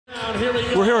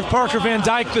We're here with Parker Van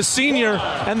Dyke, the senior,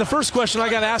 and the first question I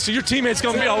got to ask you, your teammate's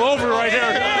going to be all over right here.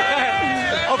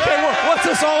 Okay, what's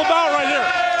this all about right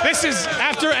here? This is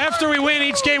after we win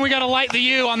each game, we got to light the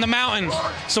U on the mountain.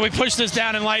 So we push this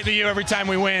down and light the U every time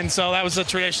we win. So that was a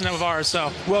tradition of ours.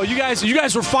 So well, you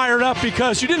guys were fired up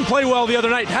because you didn't play well the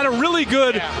other night. Had a really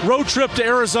good road trip to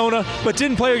Arizona, but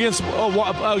didn't play against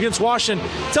Washington.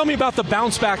 Tell me about the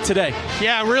bounce back today.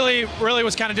 Yeah, really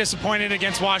was kind of disappointed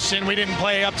against Washington. We didn't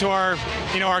play up to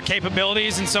our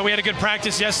capabilities, and so we had a good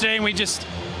practice yesterday, and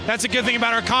that's a good thing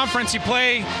about our conference. You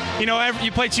play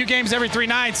 2 games every 3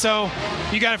 nights, so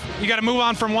you got to move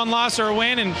on from one loss or a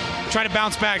win and try to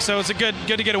bounce back. So it's good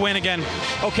to get a win again.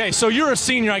 Okay, so you're a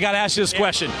senior. I got to ask you this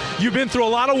question. You've been through a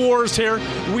lot of wars here.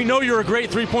 We know you're a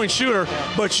great three-point shooter,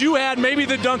 but you had maybe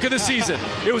the dunk of the season.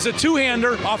 It was a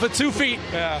two-hander off of 2 feet.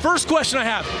 Yeah. First question I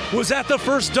have, was that the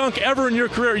first dunk ever in your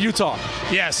career at Utah?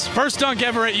 Yes, first dunk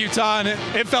ever at Utah, and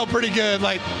it felt pretty good.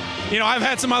 I've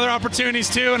had some other opportunities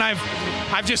too, and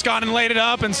I've just gone and laid it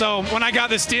up, and so when I got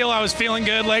this deal, I was feeling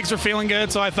good, legs were feeling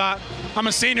good, so I thought, I'm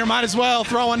a senior, might as well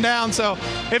throw one down, so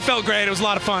it felt great. It was a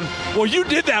lot of fun. Well, you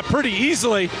did that pretty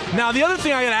easily. Now, the other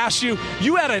thing I got to ask you,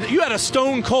 you had a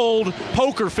stone-cold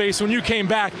poker face when you came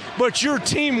back, but your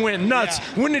team went nuts.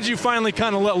 Yeah. When did you finally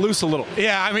kind of let loose a little?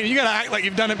 Yeah, I mean, you got to act like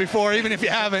you've done it before, even if you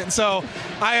haven't. So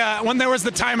when there was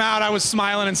the timeout, I was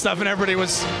smiling and stuff, and everybody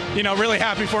was, really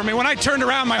happy for me. When I turned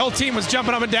around, my whole team was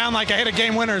jumping up and down like I hit a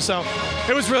game winner, so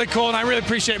it was really cool, and I really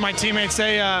appreciate my teammates.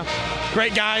 They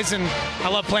great guys, and I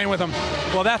love playing with them.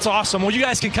 Well, that's awesome. Well, you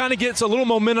guys can kind of get a little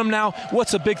momentum now.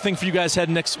 What's a big thing for you guys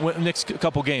heading next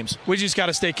couple games? We just got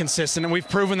to stay consistent, and we've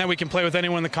proven that we can play with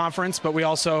anyone in the conference, but we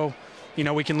also,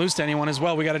 we can lose to anyone as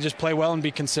well. We got to just play well and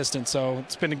be consistent. So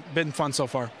it's been fun so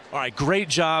far. All right, great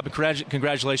job.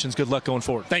 Congratulations. Good luck going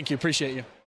forward. Thank you. Appreciate you.